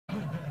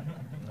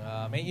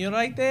mate, you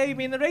right there? You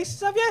been in the races,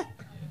 have you?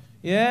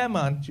 Yeah,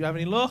 man. Do you have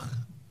any luck?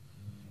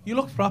 You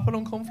look proper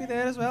uncomfy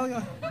there as well.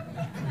 You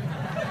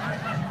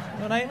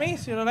alright,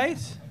 mate? You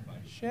alright?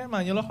 Shit,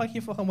 man. You look like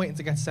you're fucking waiting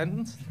to get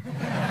sentenced.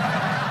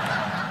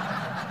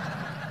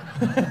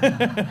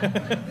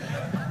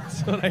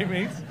 It's alright,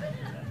 mate.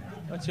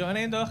 What's your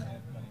name, Doc?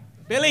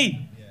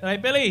 Billy.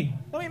 Alright, Billy.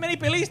 Don't meet many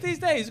Billies these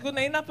days. Good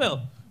name, that, Bill.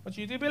 What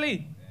do you do,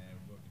 Billy?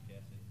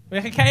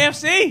 Work at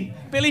KFC.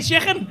 Billy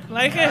Chicken.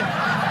 Like it.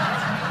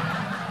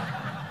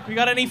 We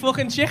got any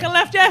fucking chicken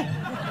left yet?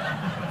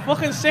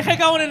 Fucking sick of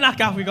going in that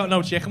gaff. We got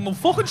no chicken. Well,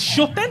 fucking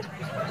shut then.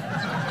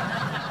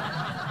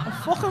 I'm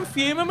fucking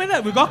fuming with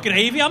it. We got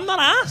gravy. I'm not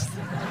asked.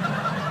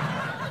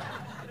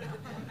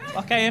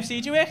 What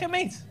KFC do you work at,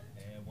 mate?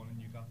 One in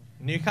Newcastle.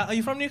 Newcastle. Are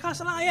you from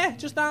Newcastle, are you?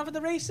 Just down for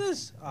the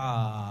races?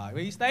 Ah,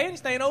 where you staying?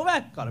 Staying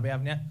over? Gotta be,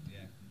 haven't you?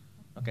 Yeah.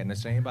 Not getting the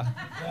train back.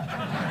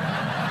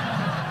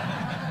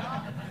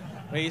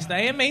 Where you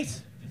staying, mate? Just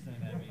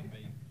an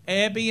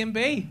Airbnb.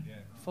 Airbnb? Yeah.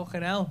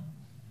 Fucking hell.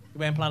 You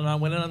weren't planning on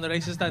winning on the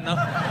races then, no?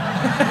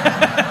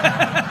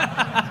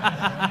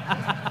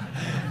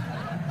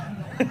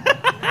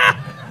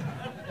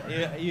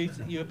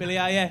 you a Billy,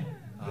 are you?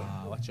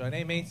 Ah, what's your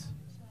name, mate?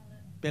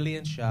 Billy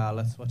and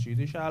Charlotte. What do you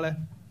do, Charlotte?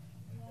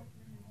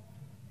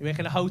 You work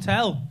in a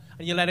hotel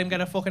and you let him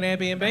get a fucking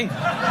Airbnb?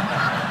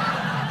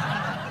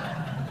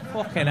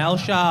 Fucking hell,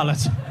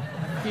 Charlotte.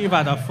 You've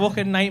had a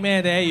fucking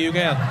nightmare there, you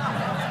girl.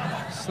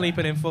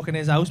 Sleeping in fucking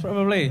his house,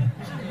 probably.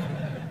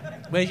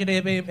 Where's your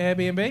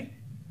Airbnb?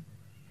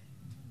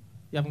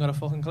 You haven't got a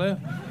fucking clue.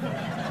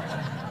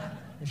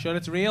 You sure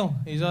it's real?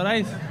 He's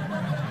alright?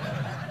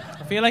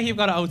 I feel like you've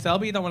got a hotel,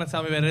 but you don't want to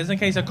tell me where it is in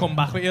case I come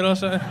back with you or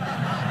something.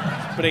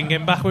 Bring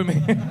him back with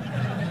me.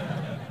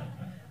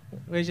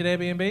 Where's your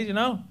Airbnb, do you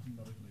know?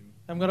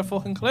 I haven't got a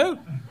fucking clue.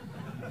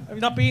 Have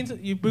you not been to...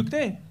 You booked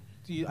it?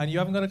 And you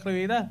haven't got a clue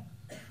either?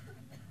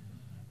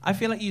 I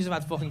feel like you've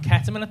had fucking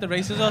ketamine at the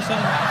races or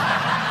something.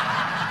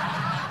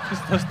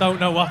 just don't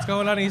know what's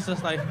going on. He's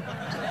just like...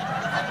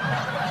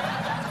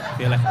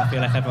 I feel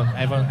like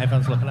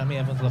everyone's looking at me.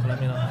 Everyone's looking at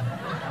me now.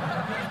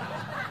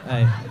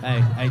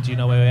 Hey, do you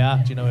know where we are?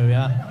 Do you know where we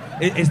are?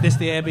 Is this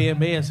the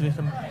Airbnb?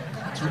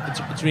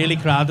 It's really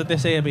crowded,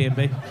 this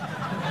Airbnb.